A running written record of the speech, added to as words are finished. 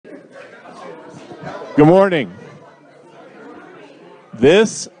Good morning.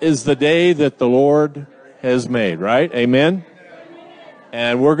 This is the day that the Lord has made, right? Amen?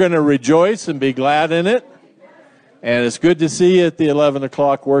 And we're going to rejoice and be glad in it. And it's good to see you at the 11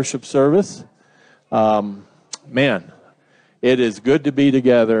 o'clock worship service. Man, it is good to be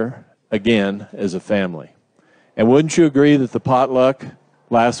together again as a family. And wouldn't you agree that the potluck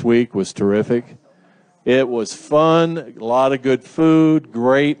last week was terrific? It was fun, a lot of good food,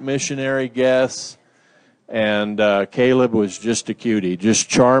 great missionary guests, and Caleb was just a cutie, just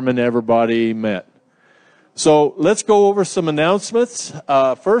charming everybody he met. So let's go over some announcements.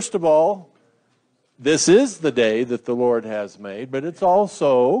 First of all, this is the day that the Lord has made, but it's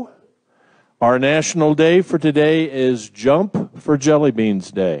also our national day for today is Jump for Jelly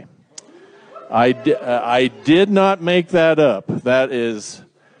Beans Day. I did not make that up. That is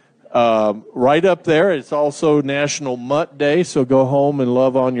right up there. It's also National Mutt Day, so go home and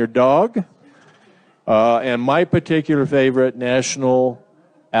love on your dog. And my particular favorite, National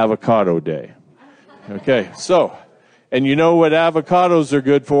Avocado Day. Okay, so, and you know what avocados are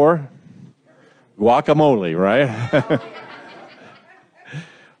good for? Guacamole, right?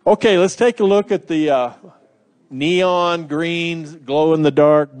 Okay, let's take a look at the neon green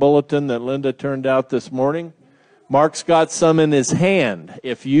glow-in-the-dark bulletin that Linda turned out this morning. Mark's got some in his hand.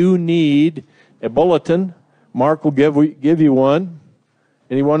 If you need a bulletin, Mark will give you one.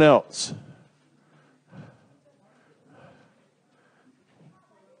 Anyone else?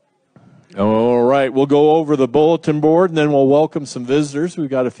 All right, we'll go over the bulletin board, and then we'll welcome some visitors. We've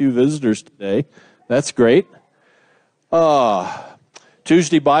got a few visitors today. That's great.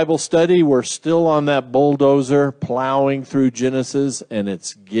 Tuesday Bible study, we're still on that bulldozer plowing through Genesis, and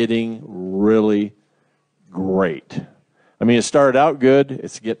it's getting really great. I mean, it started out good.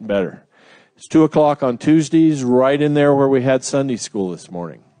 It's getting better. It's 2 o'clock on Tuesdays, right in there where we had Sunday school this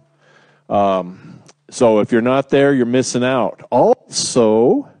morning. So if you're not there, you're missing out.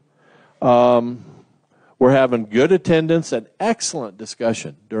 Also, we're having good attendance and excellent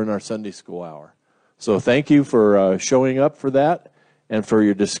discussion during our Sunday school hour. So thank you for showing up for that and for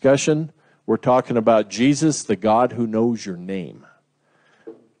your discussion. We're talking about Jesus, the God who knows your name.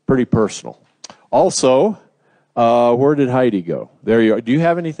 Pretty personal. Also, where did Heidi go? There you are. Do you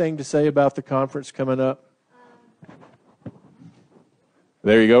have anything to say about the conference coming up?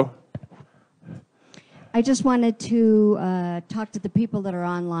 There you go. I just wanted to talk to the people that are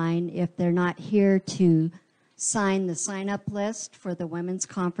online. If they're not here to sign the sign-up list for the women's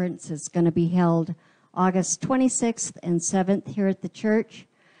conference, it's going to be held August 26th and 7th here at the church.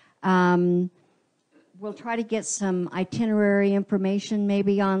 We'll try to get some itinerary information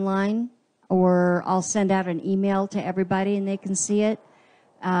maybe online, or I'll send out an email to everybody and they can see it.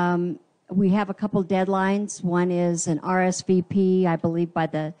 We have a couple deadlines. One is an RSVP, I believe, by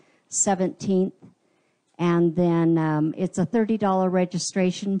the 17th. And then it's a $30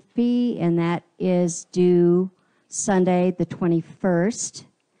 registration fee, and that is due Sunday the 21st.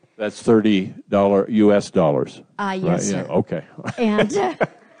 That's $30 U.S. dollars. Yes, right? sir. Yeah, okay.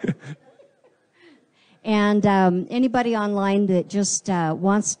 And anybody online that just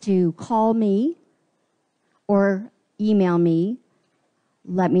wants to call me or email me,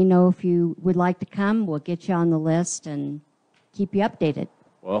 let me know if you would like to come. We'll get you on the list and keep you updated.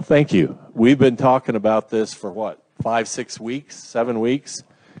 Well, thank you. We've been talking about this for what, 5, 6 weeks, 7 weeks?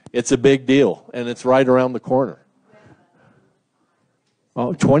 It's a big deal, and it's right around the corner.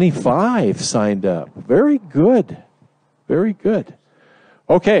 Oh, 25 signed up. Very good. Very good.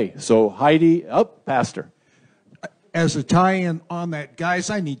 Okay, so Heidi, Pastor. As a tie-in on that,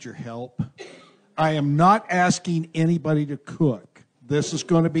 guys, I need your help. I am not asking anybody to cook. This is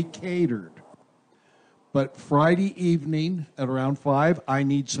going to be catered. But Friday evening at around 5, I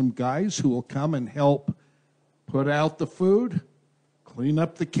need some guys who will come and help put out the food, clean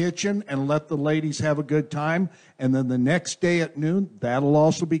up the kitchen, and let the ladies have a good time. And then the next day at noon, that'll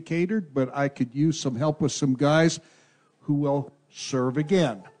also be catered. But I could use some help with some guys who will serve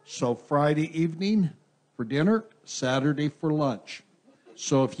again. So Friday evening for dinner, Saturday for lunch.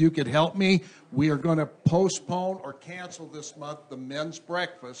 So if you could help me, we are going to postpone or cancel this month the men's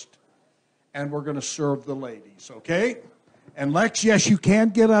breakfast, and we're going to serve the ladies, okay? And Lex, yes, you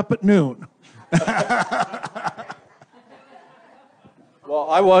can get up at noon. Well,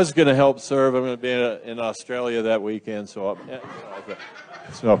 I was going to help serve. I'm going to be in Australia that weekend. So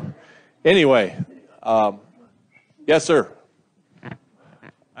anyway, yes, sir.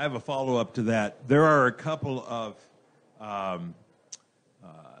 I have a follow-up to that. There are a couple of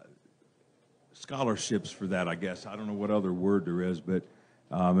scholarships for that, I guess. I don't know what other word there is, but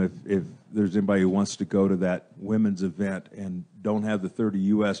if there's anybody who wants to go to that women's event and don't have the $30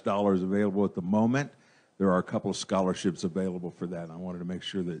 US available at the moment, there are a couple of scholarships available for that. And I wanted to make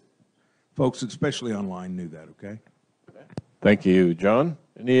sure that folks, especially online, knew that, okay? Thank you, John.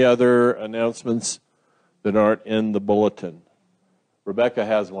 Any other announcements that aren't in the bulletin? Rebecca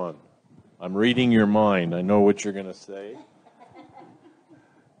has one. I'm reading your mind. I know what you're going to say.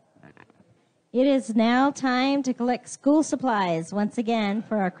 It is now time to collect school supplies once again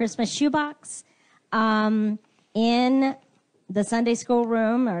for our Christmas shoebox. In the Sunday school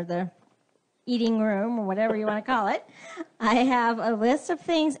room or the eating room or whatever you want to call it, I have a list of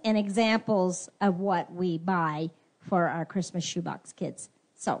things and examples of what we buy for our Christmas shoebox kids.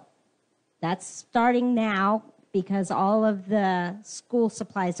 So that's starting now because all of the school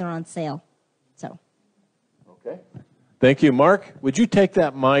supplies are on sale. So. Okay. Thank you. Mark, would you take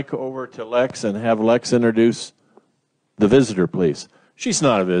that mic over to Lex and have Lex introduce the visitor, please? She's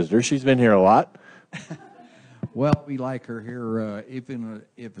not a visitor. She's been here a lot. Well, we like her here, even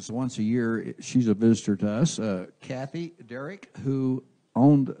if it's once a year. She's a visitor to us. Kathy Derrick, who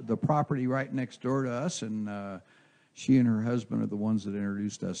owned the property right next door to us, and she and her husband are the ones that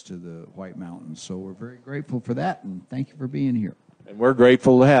introduced us to the White Mountains. So we're very grateful for that, and thank you for being here. And we're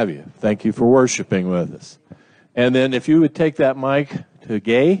grateful to have you. Thank you for worshiping with us. And then if you would take that mic to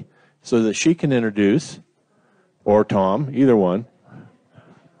Gay so that she can introduce, or Tom, either one.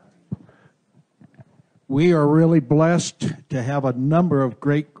 We are really blessed to have a number of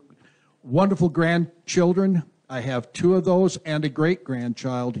great, wonderful grandchildren. I have 2 of those and a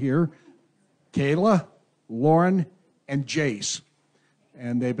great-grandchild here, Kayla, Lauren, and Jace.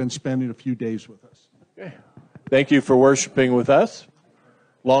 And they've been spending a few days with us. Okay. Thank you for worshiping with us.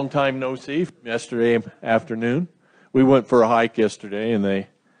 Long time no see. Yesterday afternoon, we went for a hike yesterday, and they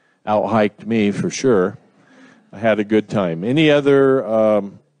out-hiked me for sure. I had a good time. Any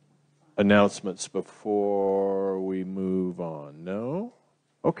other announcements before we move on? No?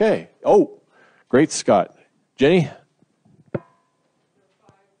 Okay. Oh, great, Scott. Jenny?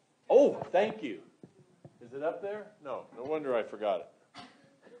 Oh, thank you. Is it up there? No. No wonder I forgot it.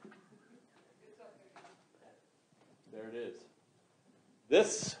 There it is.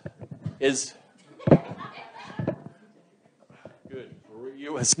 This is good for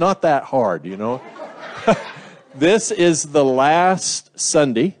you. It's not that hard, you know. This is the last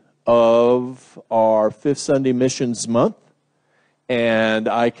Sunday of our Fifth Sunday Missions Month. And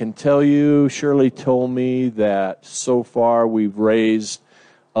I can tell you, Shirley told me that so far we've raised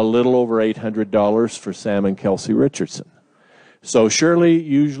a little over $800 for Sam and Kelsey Richardson. So Shirley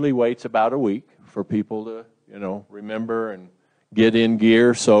usually waits about a week for people to, remember and get in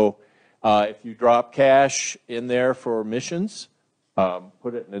gear. So if you drop cash in there for missions,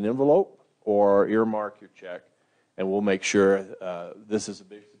 put it in an envelope or earmark your check, and we'll make sure this is a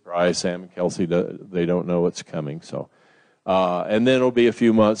big surprise. Sam and Kelsey, they don't know what's coming. So, and then it'll be a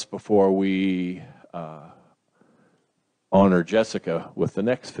few months before we honor Jessica with the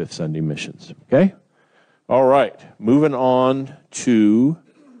next Fifth Sunday Missions. Okay? All right. Moving on to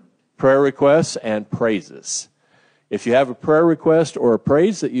prayer requests and praises. If you have a prayer request or a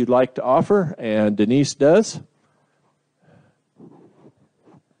praise that you'd like to offer, and Denise does.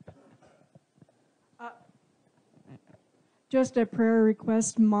 Just a prayer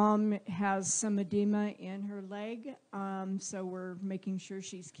request. Mom has some edema in her leg, so we're making sure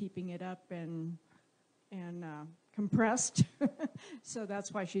she's keeping it up and compressed. So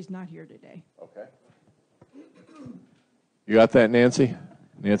that's why she's not here today. Okay. You got that, Nancy?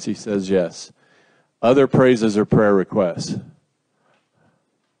 Nancy says yes. Other praises or prayer requests?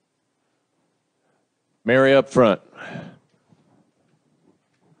 Mary up front.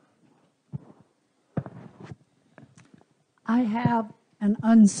 I have an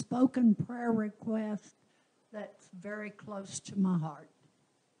unspoken prayer request that's very close to my heart.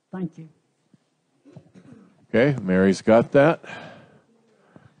 Thank you. Okay, Mary's got that.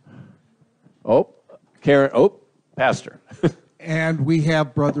 Oh, Karen. Oh, Pastor. And we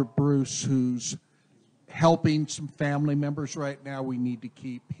have Brother Bruce, who's helping some family members right now. We need to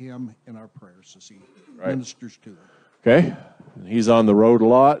keep him in our prayers as he ministers to them. Okay, he's on the road a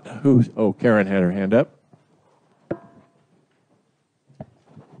lot. Oh, Karen had her hand up.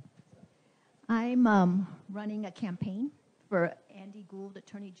 I'm running a campaign for Andy Gould,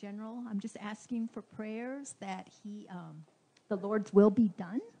 Attorney General. I'm just asking for prayers that the Lord's will be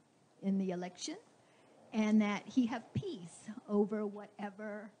done in the election, and that he have peace over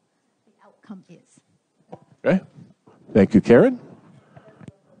whatever the outcome is. Okay. Thank you, Karen.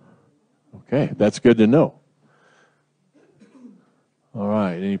 Okay, that's good to know. All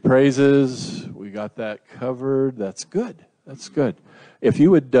right, any praises? We got that covered. That's good. That's good. If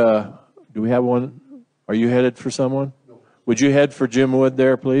you would, do we have one? Are you headed for someone? No. Would you head for Jim Wood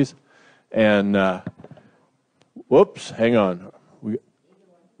there, please? And Whoops, hang on. We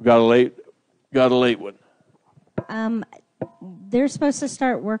got a late one. They're supposed to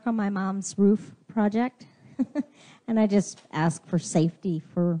start work on my mom's roof project. And I just ask for safety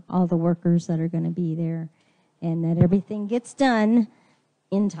for all the workers that are going to be there and that everything gets done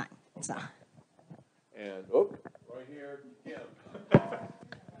in time. So. And, right here, Kim.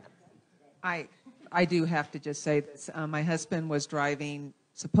 I do have to just say this. My husband was driving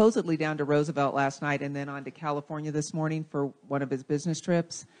supposedly down to Roosevelt last night and then on to California this morning for one of his business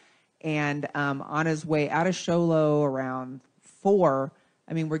trips. And on his way out of Show Low around 4,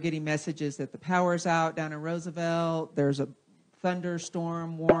 we're getting messages that the power's out down in Roosevelt. There's a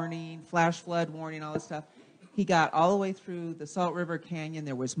thunderstorm warning, flash flood warning, all this stuff. He got all the way through the Salt River Canyon.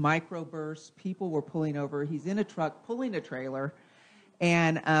 There was microbursts. People were pulling over. He's in a truck pulling a trailer.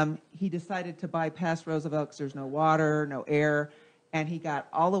 And he decided to bypass Roosevelt because there's no water, no air. And he got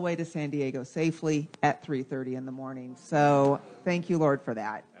all the way to San Diego safely at 3:30 in the morning. So thank you, Lord, for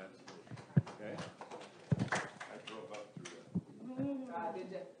that.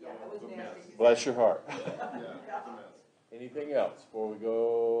 Bless your heart. Anything else before we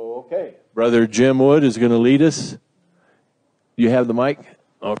go? Okay. Brother Jim Wood is going to lead us. You have the mic?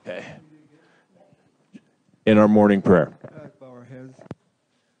 Okay. In our morning prayer. Bow our heads.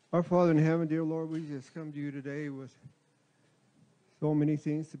 Our Father in heaven, dear Lord, we just come to you today with so many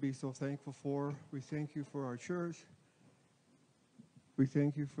things to be so thankful for. We thank you for our church. We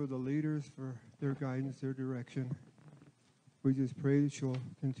thank you for the leaders, for their guidance, their direction. We just pray that you'll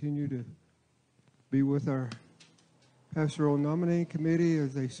continue to be with our pastoral nominating committee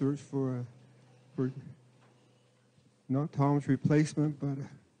as they search for not Tom's replacement, but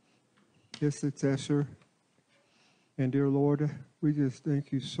his successor. And dear Lord, we just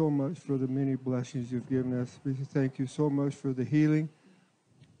thank you so much for the many blessings you've given us. We just thank you so much for the healing.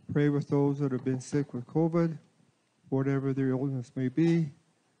 Pray with those that have been sick with COVID, whatever their illness may be.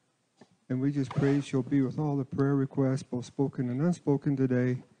 And we just pray you'll be with all the prayer requests, both spoken and unspoken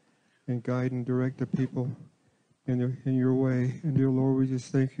today, and guide and direct the people in your way. And dear Lord, we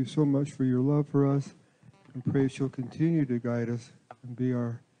just thank you so much for your love for us, and pray you'll continue to guide us and be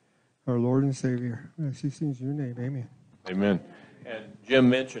our Lord and Savior. I ask these things in your name. Amen. Amen. And Jim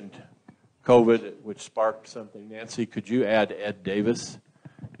mentioned COVID, which sparked something. Nancy, could you add Ed Davis?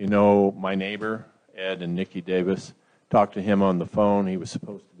 You know, my neighbor, Ed and Nikki Davis. Talked to him on the phone. He was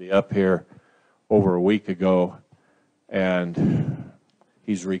supposed to be up here over a week ago, and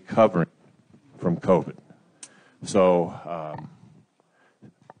he's recovering from COVID. So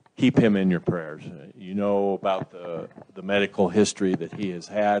keep him in your prayers. You know about the medical history that he has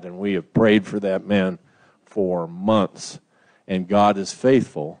had, and we have prayed for that man for months. And God is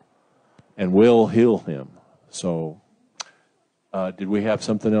faithful and will heal him. So did we have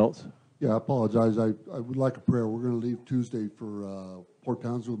something else? Yeah, I apologize. I would like a prayer. We're going to leave Tuesday for Port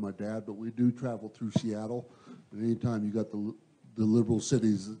Townsend with my dad, but we do travel through Seattle. And anytime you got the liberal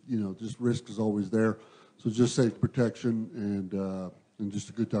cities, just risk is always there. So just safe protection and just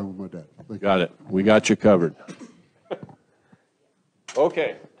a good time with my dad. Thank you. Got it. We got you covered.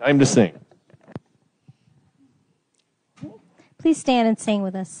 Okay, time to sing. Please stand and sing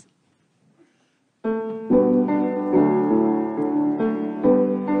with us.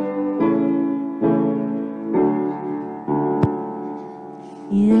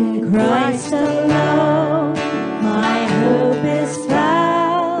 In Christ alone, my hope is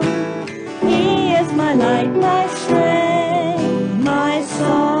found. He is my light, my strength, my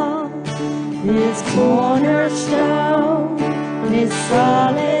song. His cornerstone, his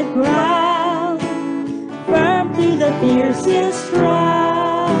solid ground, firm through the fiercest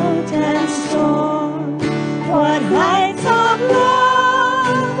drought and storm. What heights of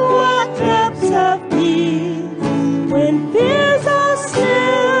love, what depths of peace, when fears are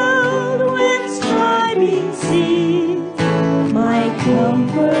stilled, when striving cease. My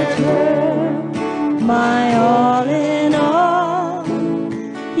comforter, my all in all,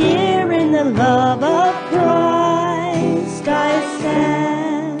 here in the love of Christ I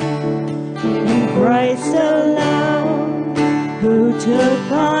stand. In Christ alone, who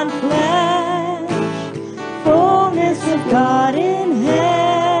took on flesh, fullness of God in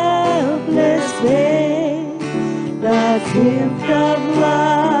helpless babe, the gift of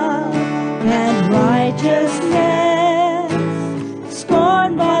love and righteousness,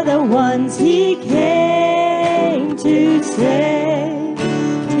 scorned by the ones he came to save,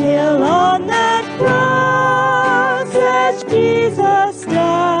 till on that cross as Jesus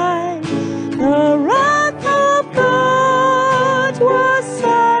died, the wrath of God was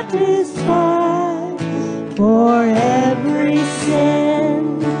satisfied. For every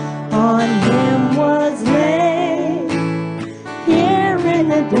sin on him was laid,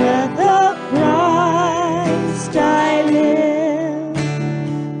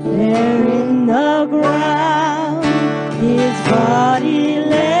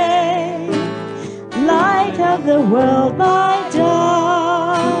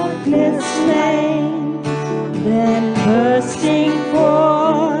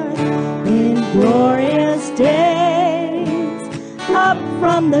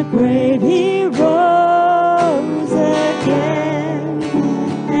 from the grave he rose again.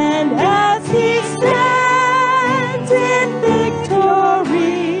 And as he stands in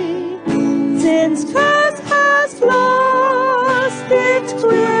victory, sin's curse has lost its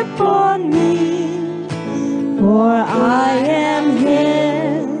grip on me. For I am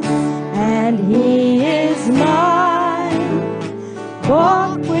his, and he is mine,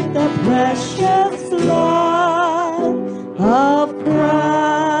 bought with the precious blood of Christ.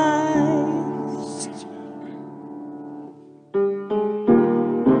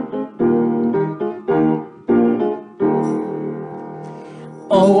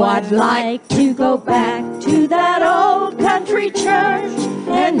 Oh, I'd like to go back to that old country church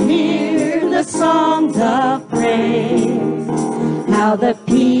and hear the songs of praise. How the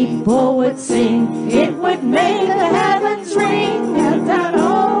people would sing, it would make the heavens ring at that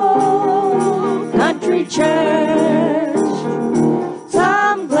old country church.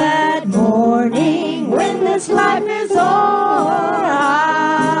 Some glad morning when this life is o'er,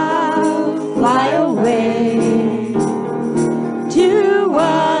 I'll fly away to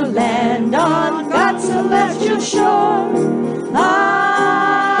a land on God's celestial shore.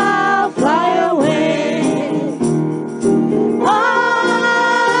 I'll fly away.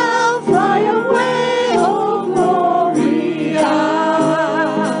 I'll fly away, oh glory.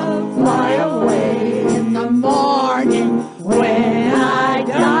 I'll fly away in the morning when I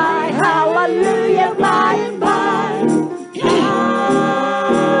die. Hallelujah, by and by.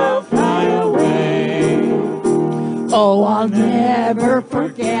 I'll fly away. Oh, I'll never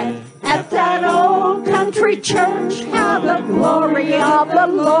forget at that old country church how the glory of the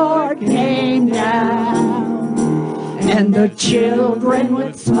Lord came down. And the children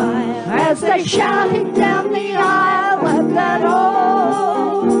would smile as they shouted down the aisle at that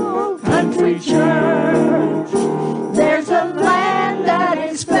old country church. There's a land that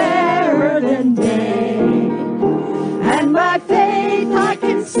is fairer than day, and by faith I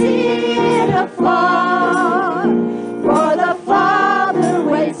can see it afar. For the Father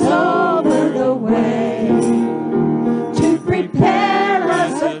waits over the way to prepare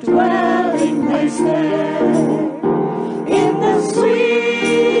us a dwelling place there. In the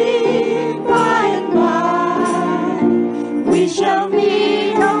sweet by and by, we shall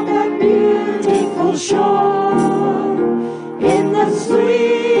meet on that beautiful shore. In the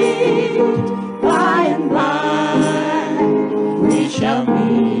sweet by and by, we shall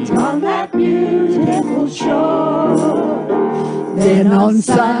meet on that beautiful shore. Then on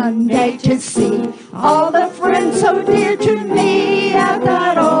Sunday to see all the friends so dear to me at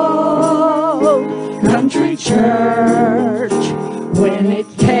that old country church. When it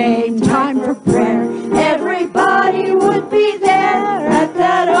came time for prayer, everybody would be there at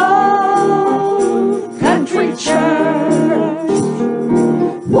that old country church.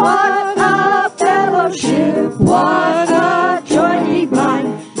 What a fellowship, what a joy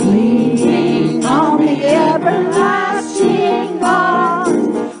divine, leaning on the everlasting arms.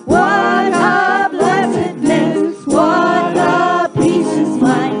 What a blessedness, what a peace is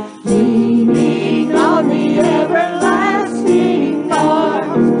mine, leaning on the everlasting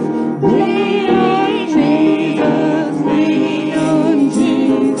arms. Lean Jesus, lean on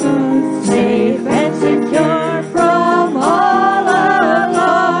Jesus, safe and secure from all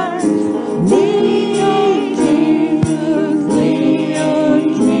alarms. Lean Jesus, lean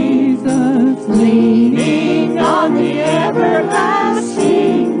on Jesus, leaning on the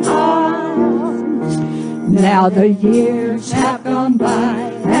everlasting arms. Now the years have gone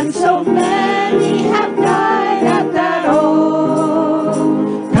by, and so many have died at that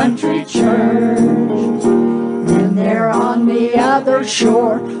old country church. And they're on the other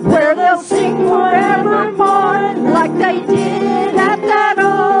shore, where they'll sing forevermore, like they did at that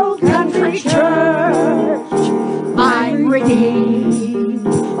old country church. I'm redeemed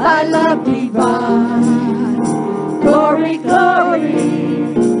by love divine. Glory,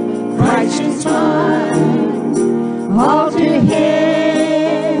 glory, Christ is mine. All to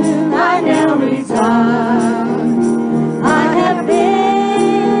Him I now resign. I have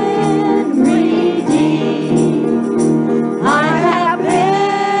been redeemed. I have been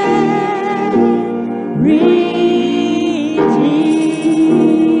redeemed.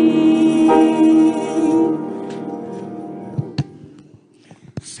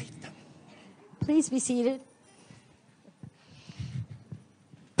 Please be seated.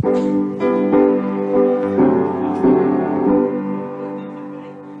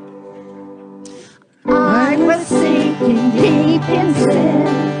 I was sinking deep in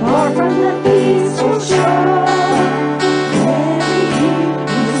sin, far from the peaceful shore. Every deep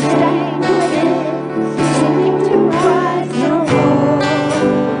was stained within, sinking to rise no more.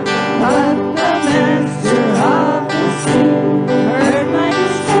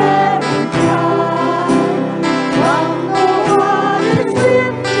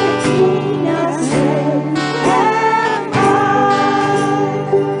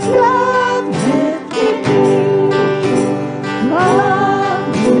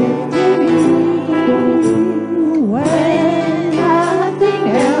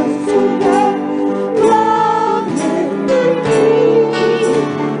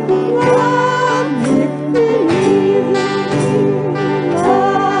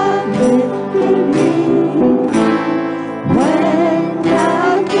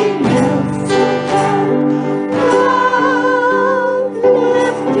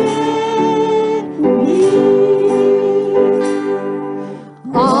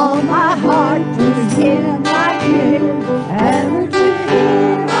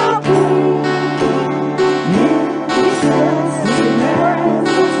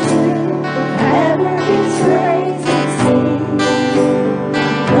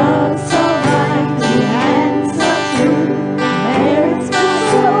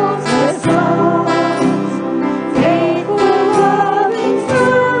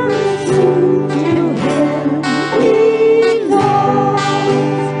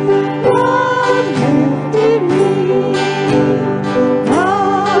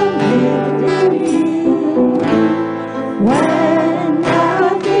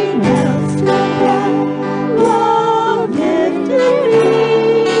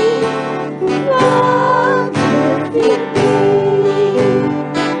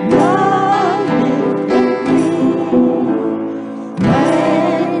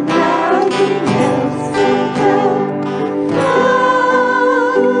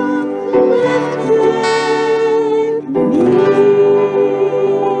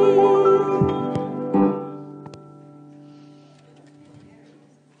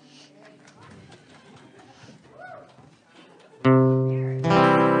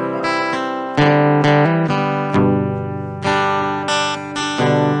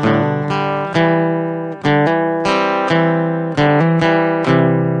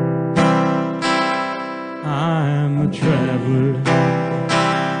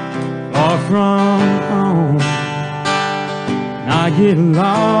 get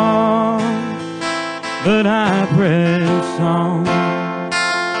lost, but I press on.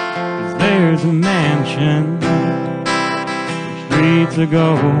 'Cause there's a mansion, streets of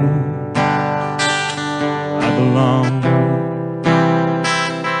gold, I belong.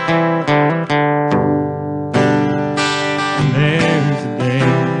 And there's a day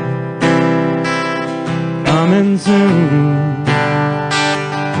coming soon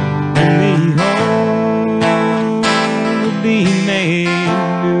when the whole will be made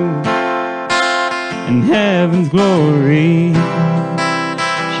new, and heaven's glory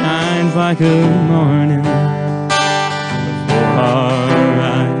shines like a morning before our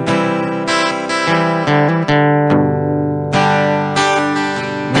eyes.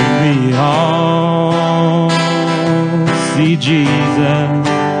 When we all see Jesus,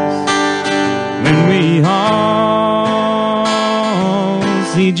 when we all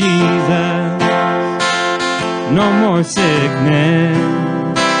see Jesus, no more sickness,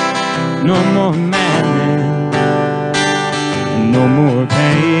 no more madness, and no more pain.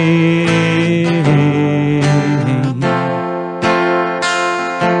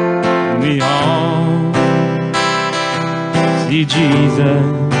 We all see Jesus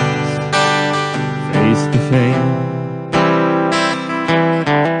face to face.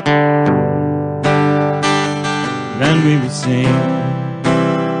 Then we will sing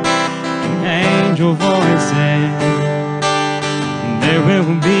angel voices, and there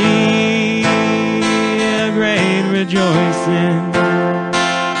will be a great rejoicing.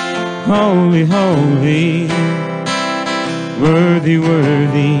 Holy, holy, worthy,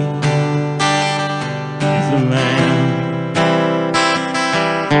 worthy is the Lamb.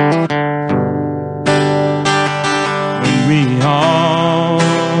 When we all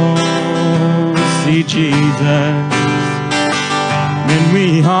see Jesus, when we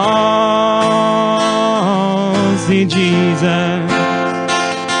all see Jesus,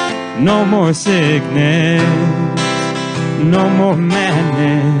 no more sickness, no more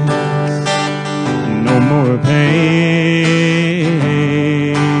madness, no more pain.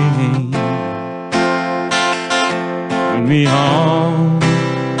 When we all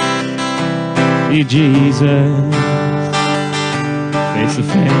see Jesus face to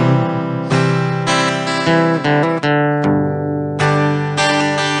face.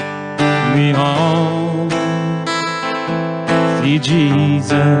 We all see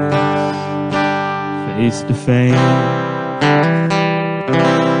Jesus face to face.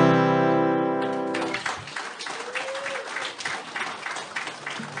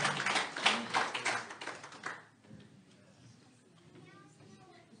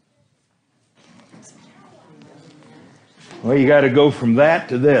 Well, you got to go from that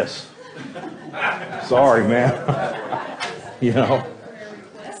to this. Sorry, man. You know.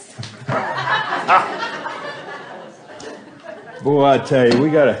 Boy, I tell you, we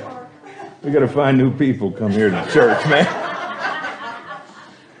gotta find new people come here to church, man.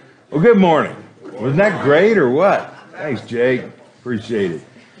 Well, good morning. Wasn't that great or what? Thanks, Jake. Appreciate it.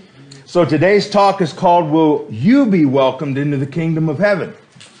 So today's talk is called, Will You Be Welcomed into the Kingdom of Heaven?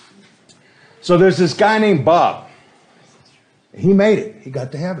 So there's this guy named Bob. He made it. He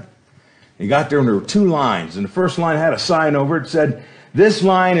got to heaven. He got there and there were two lines. And the first line had a sign over it. It said, this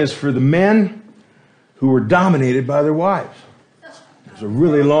line is for the men who were dominated by their wives. It was a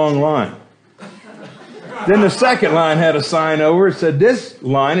really long line. Then the second line had a sign over it. It said, this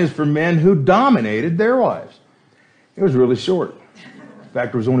line is for men who dominated their wives. It was really short. In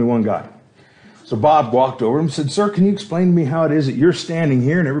fact, there was only one guy. So Bob walked over and said, sir, can you explain to me how it is that you're standing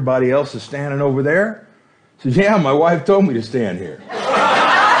here and everybody else is standing over there? He said, yeah, my wife told me to stand here.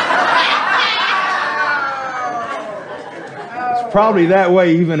 It's probably that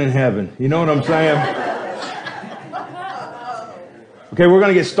way even in heaven. You know what I'm saying? Okay, we're going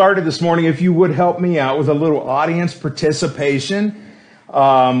to get started this morning. If you would help me out with a little audience participation.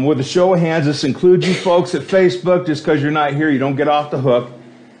 With a show of hands, this includes you folks at Facebook. Just because you're not here, you don't get off the hook.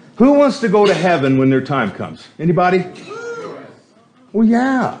 Who wants to go to heaven when their time comes? Anybody? Well,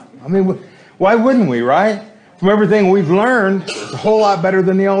 yeah. I mean, why wouldn't we, right? From everything we've learned, it's a whole lot better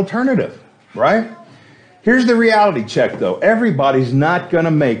than the alternative, right? Here's the reality check, though. Everybody's not going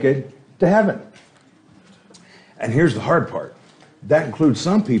to make it to heaven. And here's the hard part. That includes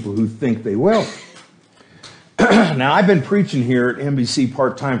some people who think they will. Now, I've been preaching here at NBC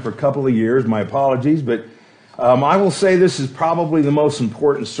part-time for a couple of years. My apologies, but I will say this is probably the most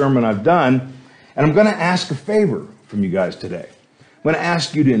important sermon I've done. And I'm going to ask a favor from you guys today. I'm going to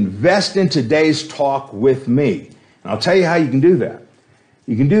ask you to invest in today's talk with me. And I'll tell you how you can do that.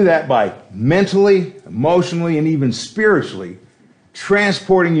 You can do that by mentally, emotionally, and even spiritually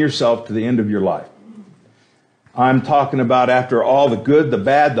transporting yourself to the end of your life. I'm talking about after all the good, the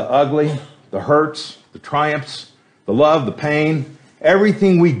bad, the ugly, the hurts, the triumphs, the love, the pain,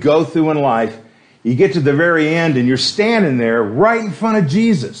 everything we go through in life, you get to the very end and you're standing there right in front of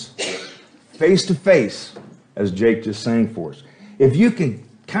Jesus, face to face, as Jake just sang for us. If you can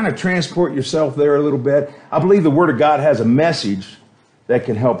kind of transport yourself there a little bit, I believe the Word of God has a message that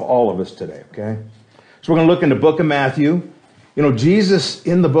can help all of us today, okay? So we're going to look in the book of Matthew. You know, Jesus,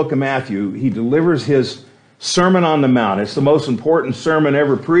 in the book of Matthew, he delivers his Sermon on the Mount. It's the most important sermon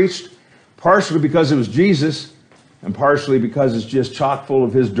ever preached, partially because it was Jesus, and partially because it's just chock full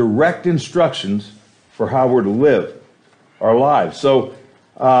of his direct instructions for how we're to live our lives. So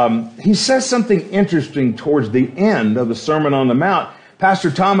he says something interesting towards the end of the Sermon on the Mount.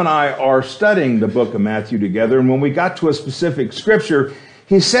 Pastor Tom and I are studying the book of Matthew together, and when we got to a specific scripture,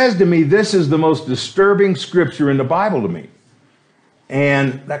 he says to me, this is the most disturbing scripture in the Bible to me.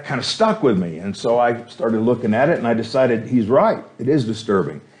 And that kind of stuck with me. And so I started looking at it, and I decided he's right. It is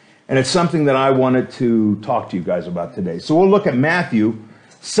disturbing. And it's something that I wanted to talk to you guys about today. So we'll look at Matthew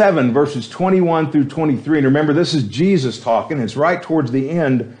 7, verses 21 through 23. And remember, this is Jesus talking. It's right towards the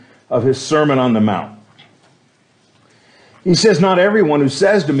end of his Sermon on the Mount. He says, not everyone who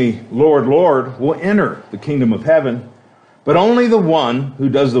says to me, Lord, Lord, will enter the kingdom of heaven, but only the one who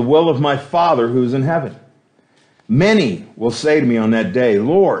does the will of my Father who is in heaven. Many will say to me on that day,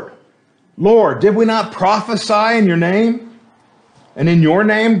 Lord, Lord, did we not prophesy in your name? And in your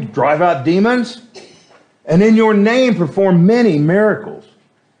name drive out demons? And in your name perform many miracles?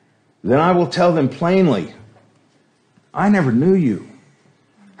 Then I will tell them plainly, I never knew you.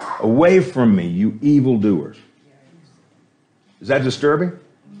 Away from me, you evildoers. Is that disturbing?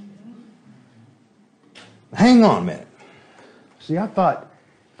 Hang on a minute. See, I thought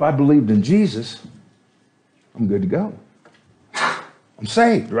if I believed in Jesus, I'm good to go. I'm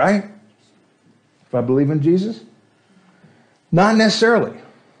saved, right? If I believe in Jesus? Not necessarily.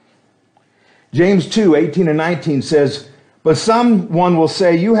 James 2, 18 and 19 says, but someone will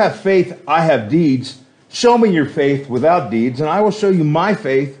say, you have faith, I have deeds. Show me your faith without deeds, and I will show you my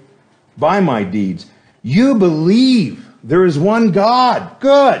faith by my deeds. You believe there is one God.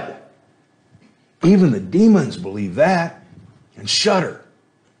 Good. Even the demons believe that and shudder.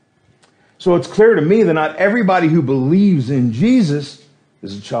 So it's clear to me that not everybody who believes in Jesus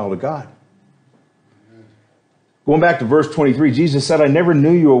is a child of God. Going back to verse 23, Jesus said, I never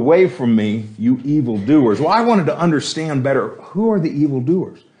knew you. Away from me, you evildoers. Well, I wanted to understand better, who are the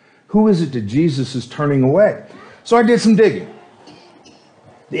evildoers? Who is it that Jesus is turning away? So I did some digging.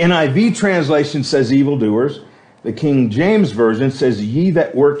 The NIV translation says evildoers. The King James Version says, ye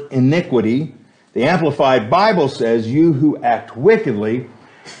that work iniquity. The Amplified Bible says, you who act wickedly.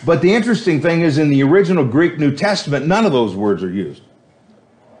 But the interesting thing is, in the original Greek New Testament, none of those words are used.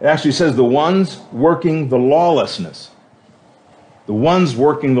 It actually says the ones working the lawlessness. The ones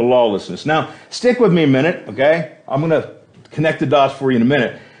working the lawlessness. Now, stick with me a minute, okay? I'm going to connect the dots for you in a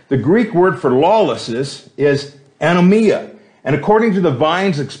minute. The Greek word for lawlessness is anomia. And according to the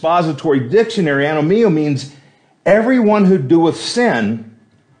Vine's Expository Dictionary, anomia means everyone who doeth sin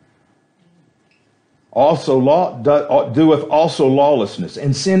doeth also lawlessness,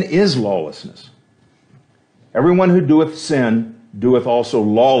 and sin is lawlessness. Everyone who doeth sin doeth also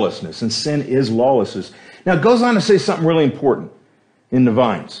lawlessness, and sin is lawlessness. Now it goes on to say something really important in the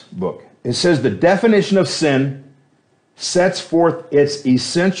Vine's book. It says the definition of sin sets forth its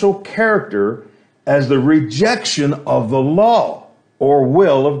essential character as the rejection of the law or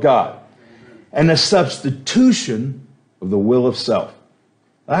will of God, and a substitution of the will of self.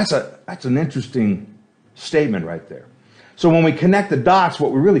 That's an interesting statement right there. So when we connect the dots,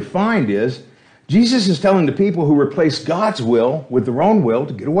 what we really find is Jesus is telling the people who replace God's will with their own will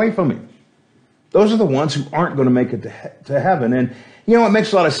to get away from him. Those are the ones who aren't going to make it to heaven. And you know, it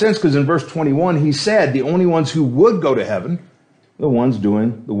makes a lot of sense because in verse 21, he said the only ones who would go to heaven are the ones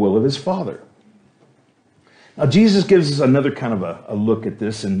doing the will of his Father. Now, Jesus gives us another kind of a look at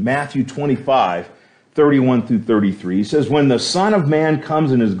this in Matthew 25, 31 through 33. He says, when the Son of Man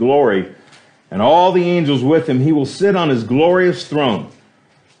comes in his glory, and all the angels with him, he will sit on his glorious throne.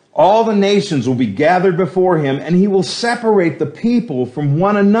 All the nations will be gathered before him, and he will separate the people from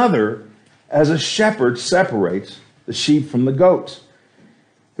one another as a shepherd separates the sheep from the goats.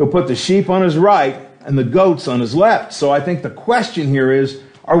 He'll put the sheep on his right and the goats on his left. So I think the question here is,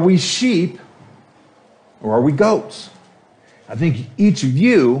 are we sheep or are we goats? I think each of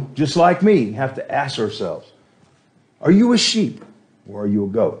you, just like me, have to ask ourselves, are you a sheep or are you a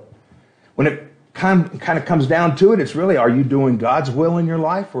goat? When it kind of comes down to it, it's really, are you doing God's will in your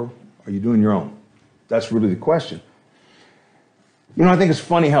life or are you doing your own? That's really the question. You know, I think it's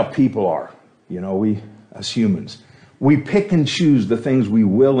funny how people are. You know, we as humans. We pick and choose the things we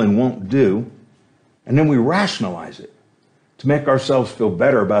will and won't do, and then we rationalize it to make ourselves feel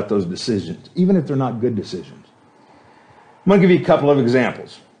better about those decisions, even if they're not good decisions. I'm going to give you a couple of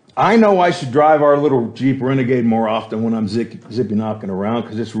examples. I know I should drive our little Jeep Renegade more often when I'm zippy knocking around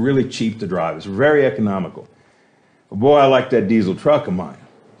because it's really cheap to drive. It's very economical. But boy, I like that diesel truck of mine.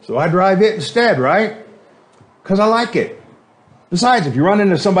 So I drive it instead, right? Because I like it. Besides, if you run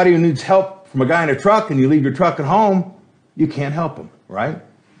into somebody who needs help from a guy in a truck and you leave your truck at home, you can't help them, right?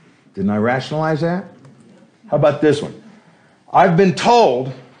 Didn't I rationalize that? How about this one? I've been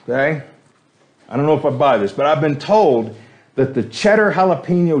told, okay, I don't know if I buy this, but I've been told that the cheddar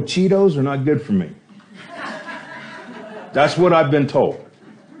jalapeno Cheetos are not good for me. That's what I've been told.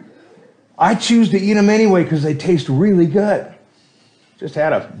 I choose to eat them anyway because they taste really good. Just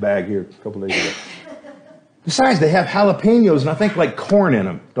had a bag here a couple days ago. Besides, they have jalapenos and I think like corn in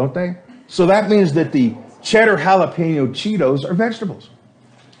them, don't they? So that means that the cheddar jalapeno Cheetos are vegetables.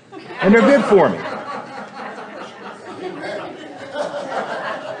 And they're good for me.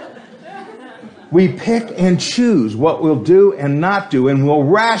 We pick and choose what we'll do and not do, and we'll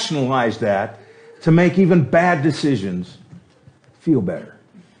rationalize that to make even bad decisions feel better.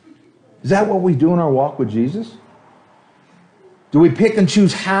 Is that what we do in our walk with Jesus? Do we pick and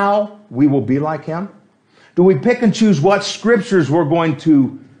choose how we will be like him? Do we pick and choose what scriptures we're going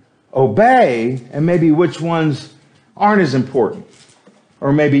to obey and maybe which ones aren't as important?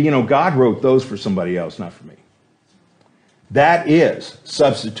 Or maybe, God wrote those for somebody else, not for me. That is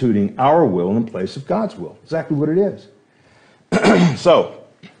substituting our will in place of God's will. Exactly what it is. So,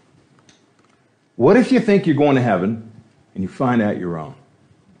 what if you think you're going to heaven and you find out you're wrong?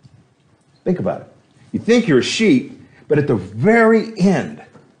 Think about it. You think you're a sheep, but at the very end,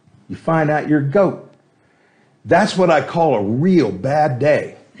 you find out you're a goat. That's what I call a real bad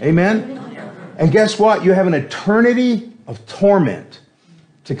day. Amen? And guess what? You have an eternity of torment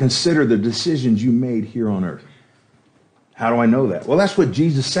to consider the decisions you made here on earth. How do I know that? Well, that's what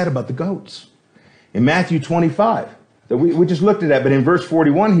Jesus said about the goats. In Matthew 25, that we just looked at that, but in verse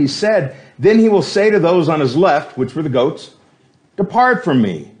 41, he said, "Then he will say to those on his left," which were the goats, "Depart from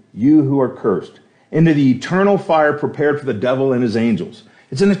me, you who are cursed, into the eternal fire prepared for the devil and his angels."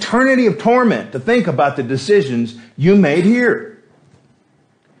 It's an eternity of torment to think about the decisions you made here.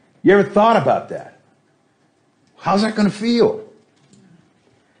 You ever thought about that? How's that going to feel?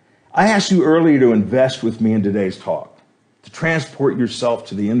 I asked you earlier to invest with me in today's talk, to transport yourself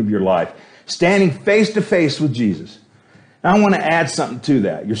to the end of your life, standing face to face with Jesus. Now I want to add something to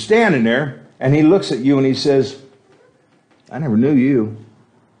that. You're standing there, and he looks at you and he says, "I never knew you.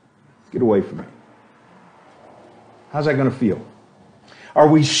 Get away from me." How's that going to feel? Are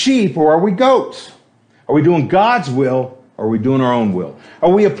we sheep or are we goats? Are we doing God's will or are we doing our own will?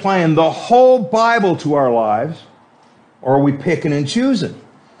 Are we applying the whole Bible to our lives or are we picking and choosing?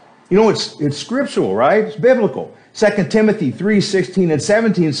 It's scriptural, right? It's biblical. 2 Timothy 3:16 and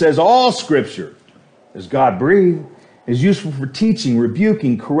 17 says, "All scripture is God-breathed, is useful for teaching,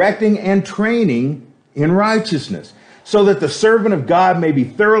 rebuking, correcting, and training in righteousness, so that the servant of God may be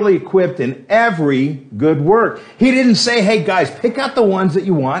thoroughly equipped in every good work." He didn't say, "Hey guys, pick out the ones that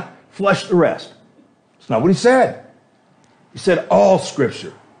you want, flush the rest." That's not what he said. He said all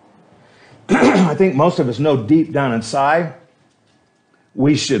scripture. I think most of us know deep down inside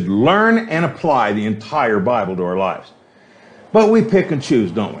we should learn and apply the entire Bible to our lives. But we pick and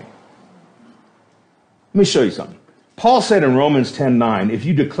choose, don't we? Let me show you something. Paul said in Romans 10:9, "If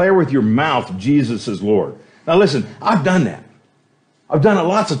you declare with your mouth Jesus is Lord." Now listen, I've done that. I've done it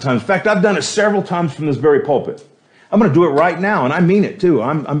lots of times. In fact, I've done it several times from this very pulpit. I'm going to do it right now, and I mean it too.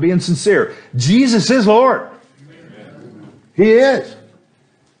 I'm being sincere. Jesus is Lord. Amen. He is.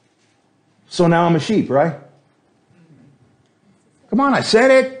 So now I'm a sheep, right? Come on, I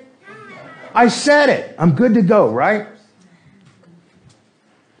said it. I said it. I'm good to go, right?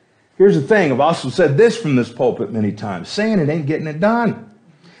 Here's the thing. I've also said this from this pulpit many times. Saying it ain't getting it done.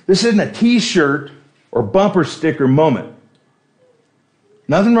 This isn't a t-shirt or bumper sticker moment.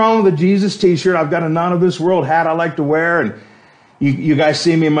 Nothing wrong with a Jesus t-shirt. I've got a Not of This World hat I like to wear, and you guys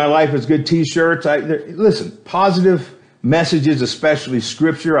see me in my life as good t-shirts. Listen, positive messages, especially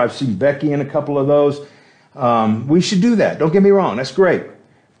scripture. I've seen Becky in a couple of those. We should do that. Don't get me wrong. That's great.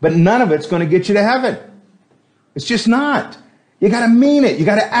 But none of it's going to get you to heaven. It's just not. You got to mean it. You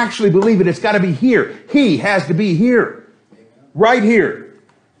got to actually believe it. It's got to be here. He has to be here. Right here.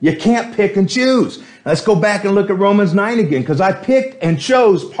 You can't pick and choose. Let's go back and look at Romans 9 again, because I picked and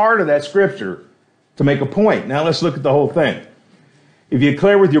chose part of that scripture to make a point. Now let's look at the whole thing. If you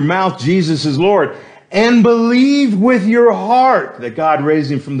declare with your mouth Jesus is Lord and believe with your heart that God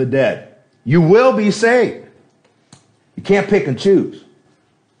raised him from the dead, You will be saved. You can't pick and choose.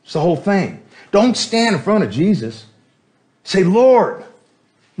 It's the whole thing. Don't stand in front of Jesus. Say, Lord,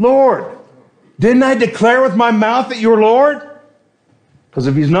 Lord, didn't I declare with my mouth that you're Lord? Because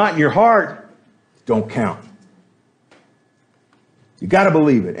if he's not in your heart, don't count. You got to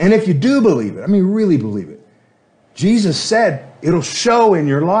believe it. And if you do believe it, I mean really believe it, Jesus said it'll show in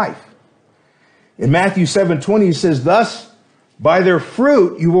your life. In Matthew 7:20, he says, thus, by their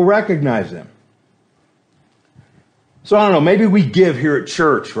fruit, you will recognize them. So I don't know, maybe we give here at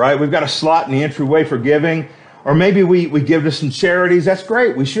church, right? We've got a slot in the entryway for giving. Or maybe we give to some charities. That's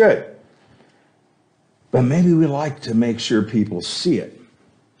great, we should. But maybe we like to make sure people see it.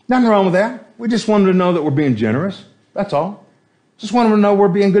 Nothing wrong with that. We just want them to know that we're being generous. That's all. Just want them to know we're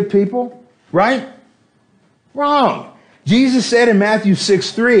being good people. Right? Wrong. Jesus said in Matthew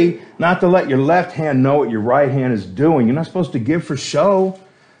 6:3, not to let your left hand know what your right hand is doing. You're not supposed to give for show.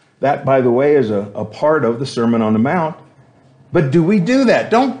 That, by the way, is a part of the Sermon on the Mount. But do we do that?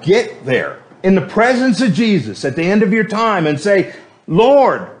 Don't get there in the presence of Jesus at the end of your time and say,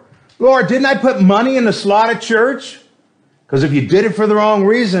 Lord, Lord, didn't I put money in the slot at church? Because if you did it for the wrong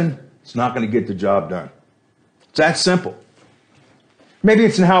reason, it's not going to get the job done. It's that simple. Maybe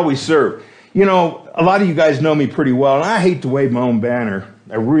it's in how we serve. You know, a lot of you guys know me pretty well, and I hate to wave my own banner.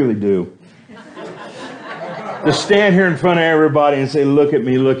 I really do. To stand here in front of everybody and say, look at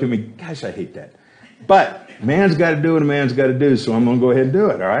me, look at me. Gosh, I hate that. But a man's got to do what a man's got to do, so I'm going to go ahead and do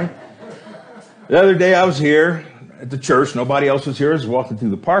it, all right? The other day I was here at the church. Nobody else was here. I was walking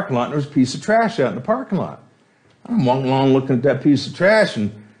through the parking lot, and there was a piece of trash out in the parking lot. I'm walking along looking at that piece of trash,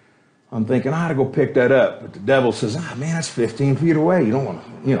 and I'm thinking, I ought to go pick that up. But the devil says, man, that's 15 feet away. You don't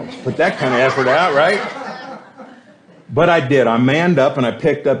want to, put that kind of effort out, right? But I did. I manned up, and I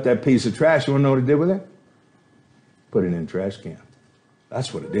picked up that piece of trash. You want to know what I did with it? Put it in a trash can.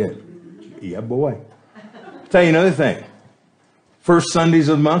 That's what it did. Yeah, boy. Tell you another thing. First Sundays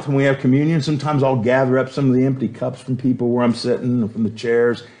of the month when we have communion, sometimes I'll gather up some of the empty cups from people where I'm sitting, from the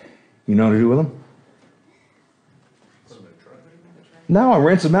chairs. You know what to do with them? No, I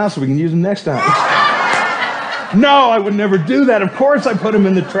rinse them out so we can use them next time. No, I would never do that. Of course I put them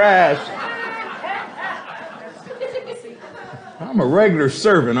in the trash. I'm a regular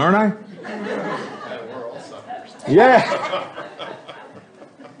servant, aren't I? Yeah.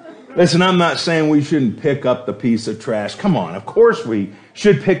 Listen, I'm not saying we shouldn't pick up the piece of trash. Come on, of course we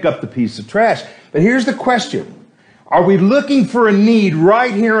should pick up the piece of trash. But here's the question. Are we looking for a need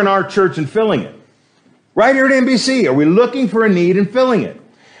right here in our church and filling it? Right here at NBC, are we looking for a need and filling it?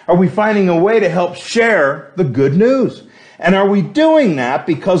 Are we finding a way to help share the good news? And are we doing that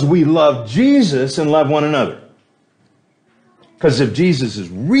because we love Jesus and love one another? Because if Jesus is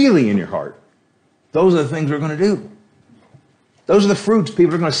really in your heart, those are the things we're going to do. Those are the fruits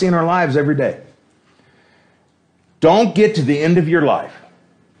people are going to see in our lives every day. Don't get to the end of your life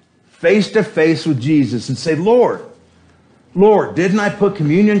face to face with Jesus and say, Lord, Lord, didn't I put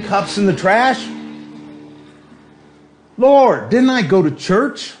communion cups in the trash? Lord, didn't I go to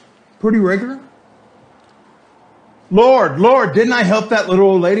church pretty regular? Lord, Lord, didn't I help that little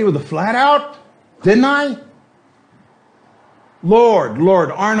old lady with the flat out? Didn't I? Lord,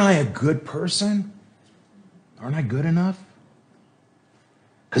 Lord, aren't I a good person? Aren't I good enough?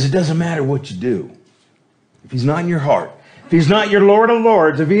 Because it doesn't matter what you do. If he's not in your heart, if he's not your Lord of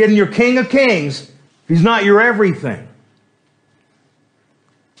Lords, if he isn't your King of Kings, if he's not your everything,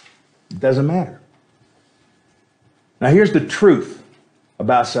 it doesn't matter. Now here's the truth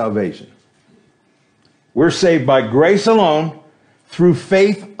about salvation. We're saved by grace alone, through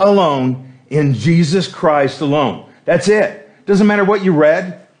faith alone, in Jesus Christ alone. That's it. Doesn't matter what you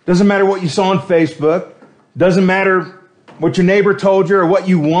read. Doesn't matter what you saw on Facebook. Doesn't matter what your neighbor told you or what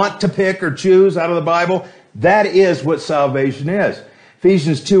you want to pick or choose out of the Bible. That is what salvation is.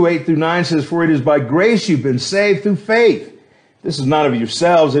 Ephesians 2:8-9 says, for it is by grace you've been saved through faith. This is not of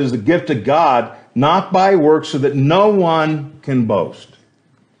yourselves. It is the gift of God, not by works, so that no one can boast.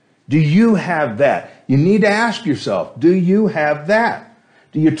 Do you have that? You need to ask yourself, do you have that?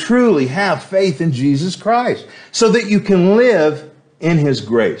 Do you truly have faith in Jesus Christ so that you can live in his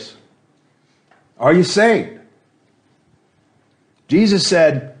grace? Are you saved? Jesus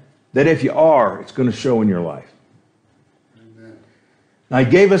said that if you are, it's going to show in your life. Amen. Now, he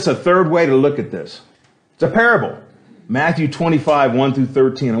gave us a third way to look at this. It's a parable. Matthew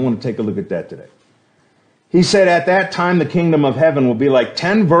 25:1-13. I want to take a look at that today. He said, at that time, the kingdom of heaven will be like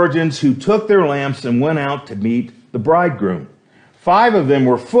 10 virgins who took their lamps and went out to meet the bridegroom. 5 of them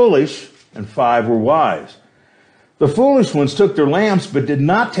were foolish and 5 were wise. The foolish ones took their lamps but did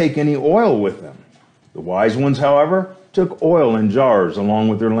not take any oil with them. The wise ones, however, took oil in jars along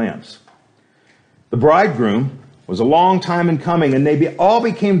with their lamps. The bridegroom was a long time in coming, and they all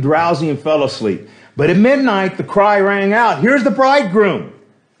became drowsy and fell asleep. But at midnight, the cry rang out, "Here's the bridegroom!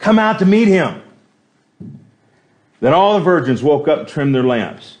 Come out to meet him!" Then all the virgins woke up and trimmed their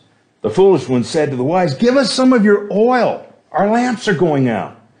lamps. The foolish ones said to the wise, "Give us some of your oil. Our lamps are going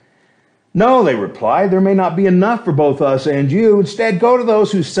out." "No," they replied, "there may not be enough for both us and you. Instead, go to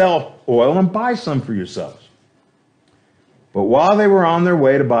those who sell oil and buy some for yourselves." But while they were on their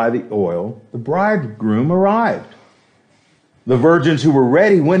way to buy the oil, the bridegroom arrived. The virgins who were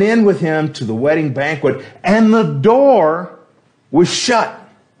ready went in with him to the wedding banquet, and the door was shut.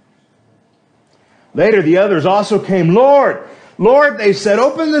 Later, the others also came. "Lord, Lord," they said,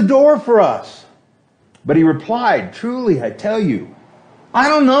 "open the door for us." But he replied, "Truly, I tell you, I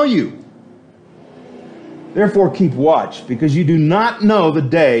don't know you. Therefore, keep watch, because you do not know the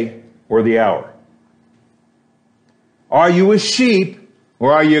day or the hour. Are you a sheep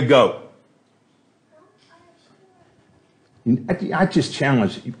or are you a goat?" I just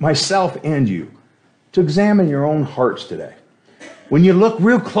challenge myself and you to examine your own hearts today. When you look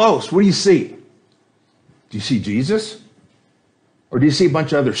real close, what do you see? Do you see Jesus? Or do you see a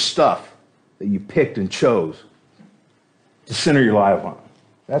bunch of other stuff that you picked and chose to center your life on?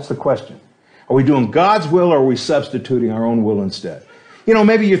 That's the question. Are we doing God's will, or are we substituting our own will instead? You know,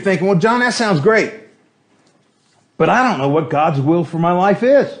 maybe you're thinking, "Well, John, that sounds great, but I don't know what God's will for my life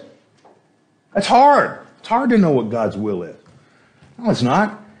is." That's hard. It's hard to know what God's will is. No, it's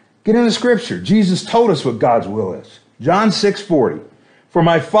not. Get into Scripture. Jesus told us what God's will is. John 6:40. "For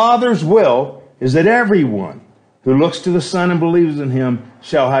my Father's will is that everyone who looks to the Son and believes in him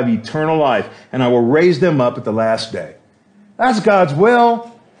shall have eternal life, and I will raise them up at the last day." That's God's will.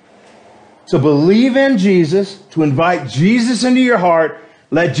 So believe in Jesus, to invite Jesus into your heart,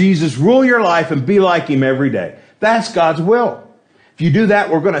 let Jesus rule your life, and be like him every day. That's God's will. If you do that,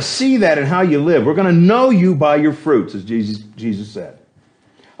 we're going to see that in how you live. We're going to know you by your fruits, as Jesus said.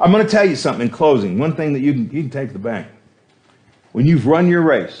 I'm going to tell you something in closing. One thing that you can take to the bank. When you've run your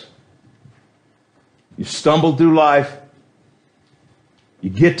race, you stumbled through life, you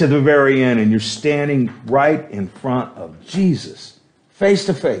get to the very end, and you're standing right in front of Jesus, face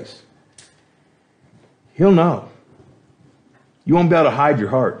to face. He'll know. You won't be able to hide your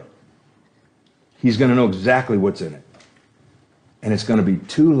heart. He's going to know exactly what's in it. And it's going to be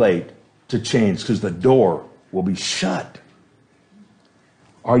too late to change, because the door will be shut.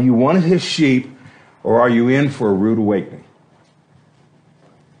 Are you one of his sheep, or are you in for a rude awakening?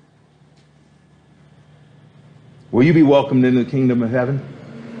 Will you be welcomed into the kingdom of heaven?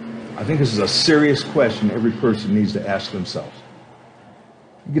 I think this is a serious question every person needs to ask themselves.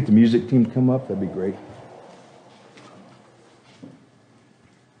 You get the music team to come up, that'd be great.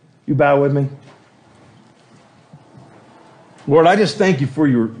 You bow with me. Lord, I just thank you for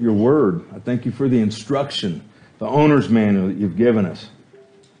your word. I thank you for the instruction, the owner's manual that you've given us,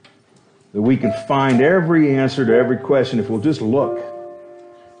 that we can find every answer to every question if we'll just look.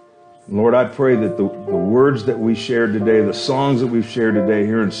 Lord, I pray that the words that we shared today, the songs that we've shared today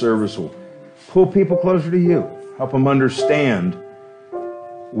here in service will pull people closer to you, help them understand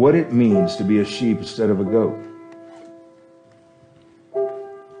what it means to be a sheep instead of a goat.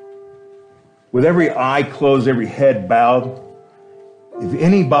 With every eye closed, every head bowed, if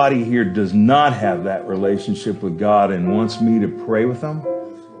anybody here does not have that relationship with God and wants me to pray with them,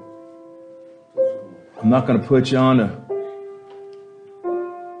 I'm not going to put you on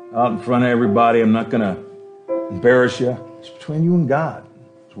out in front of everybody. I'm not going to embarrass you. It's between you and God.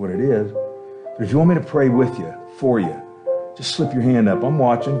 That's what it is. But if you want me to pray with you, for you, just slip your hand up. I'm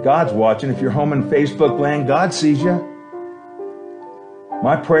watching. God's watching. If you're home in Facebook land, God sees you.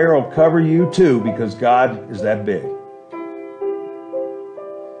 My prayer will cover you too, because God is that big.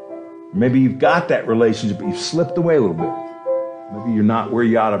 Maybe you've got that relationship, but you've slipped away a little bit. Maybe you're not where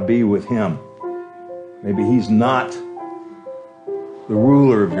you ought to be with him. Maybe he's not the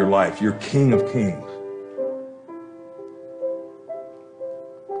ruler of your life, your King of Kings.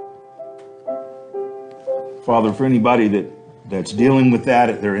 Father, for anybody that's dealing with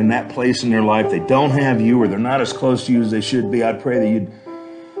that, they're in that place in their life, they don't have you, or they're not as close to you as they should be, I pray that you'd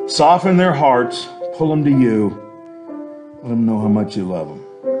soften their hearts, pull them to you, let them know how much you love them.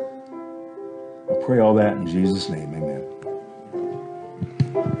 I pray all that in Jesus' name, amen.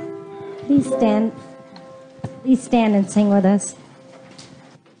 Please stand and sing with us.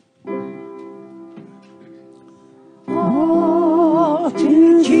 All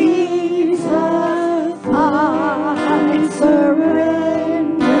to Jesus I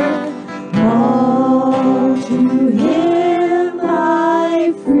surrender, all to him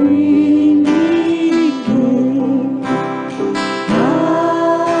I freely give. I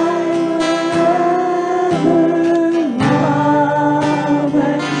will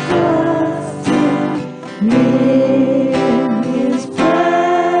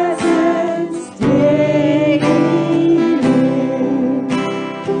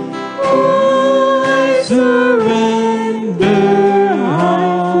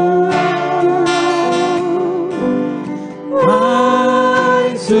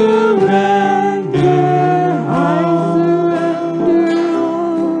surrender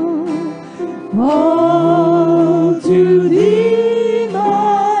all to thee,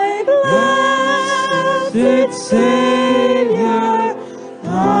 my blessed Savior.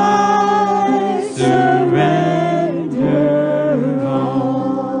 I surrender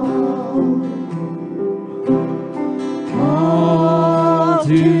all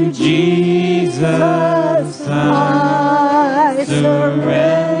to Jesus. I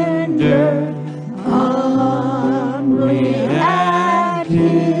surrender humbly at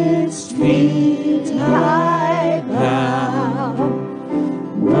His feet I bow.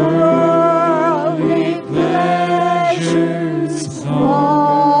 Worldly pleasures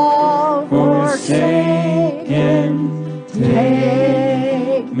all forsaken,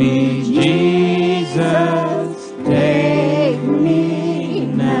 take me, Jesus, take me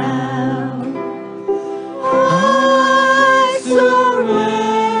now. I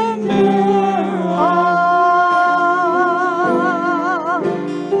surrender all.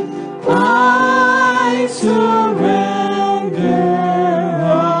 I surrender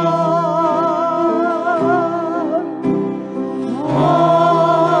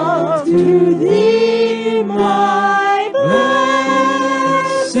all to thee, my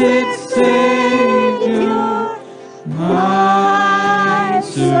blessed Savior. I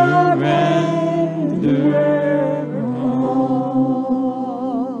surrender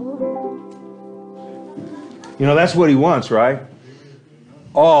all. You know, that's what He wants, right?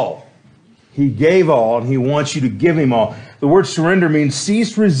 All. He gave all, and He wants you to give Him all. The word surrender means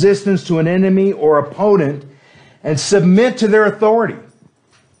cease resistance to an enemy or opponent and submit to their authority.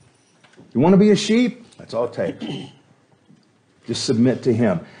 You want to be a sheep? That's all it takes. Just submit to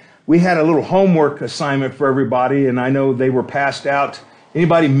Him. We had a little homework assignment for everybody, and I know they were passed out.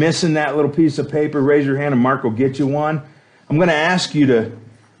 Anybody missing that little piece of paper, raise your hand and Mark will get you one. I'm going to ask you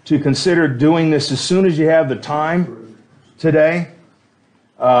to consider doing this as soon as you have the time today.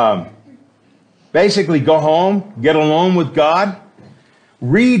 Basically, go home, get alone with God.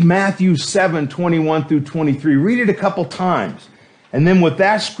 Read Matthew 7:21 through 23. Read it a couple times. And then with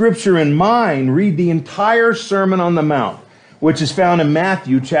that scripture in mind, read the entire Sermon on the Mount, which is found in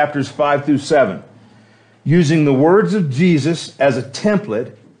Matthew chapters 5 through 7. Using the words of Jesus as a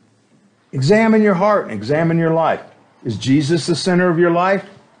template, examine your heart and examine your life. Is Jesus the center of your life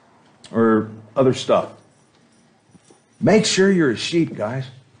or other stuff? Make sure you're a sheep, guys.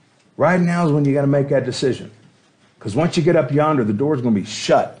 Right now is when you got to make that decision. Because once you get up yonder, the door's going to be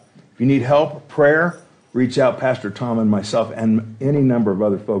shut. If you need help, prayer, reach out. Pastor Tom and myself and any number of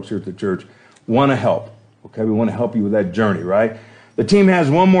other folks here at the church want to help. Okay, we want to help you with that journey, right? The team has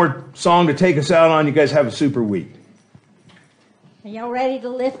one more song to take us out on. You guys have a super week. Are y'all ready to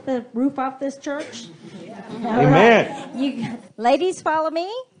lift the roof off this church? Amen. Right. You ladies follow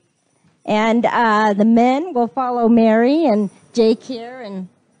me, and the men will follow Mary and Jake here, and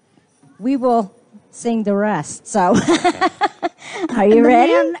we will sing the rest. So, are you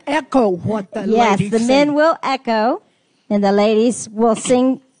ready? The men echo what the yes, ladies the sing. men will echo, and the ladies will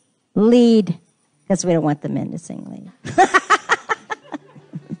sing lead, because we don't want the men to sing lead.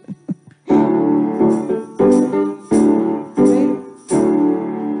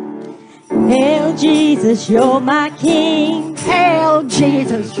 Hail Jesus, you're my King. Hail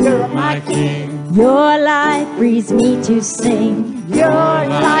Jesus, you're my King. Your life frees me to sing. Your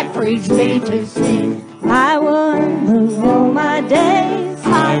life frees me to sing. I will move all my days.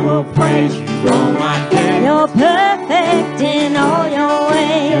 I will praise you all my days. You're perfect in all your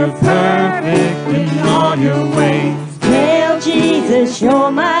ways. You're perfect in all your ways. Hail Jesus,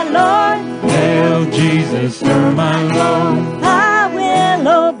 you're my Lord. Hail Jesus, you're my Lord. I will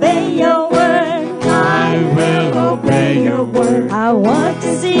obey your word. I will obey your word. I want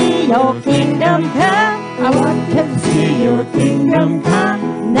to see your kingdom come. I want to see your kingdom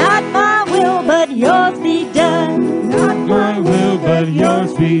come. Not my will, but yours be done. Not my will, but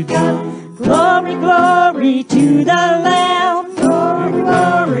yours be done. Glory, glory to the Lamb. Glory,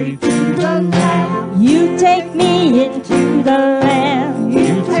 glory to the Lamb. You take me into the Lamb.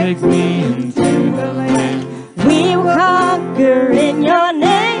 You take me into the Lamb. We will conquer in your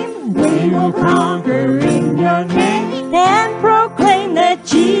name. We will conquer in your name. And proclaim that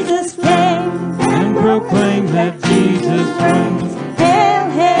Jesus came. And proclaim that Jesus reigns. Hail,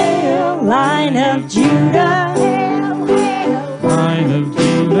 hail, Lion of Judah. Hail, hail, Lion of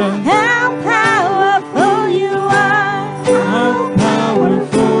Judah. How powerful you are. How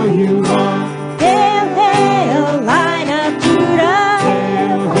powerful you are. Hail, hail, Lion of Judah.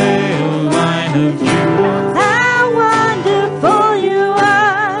 Hail, hail, Lion of Judah. How wonderful you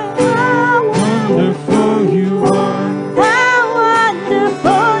are. Wonderful you are. How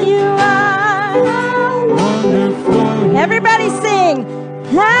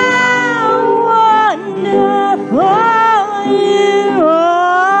Happy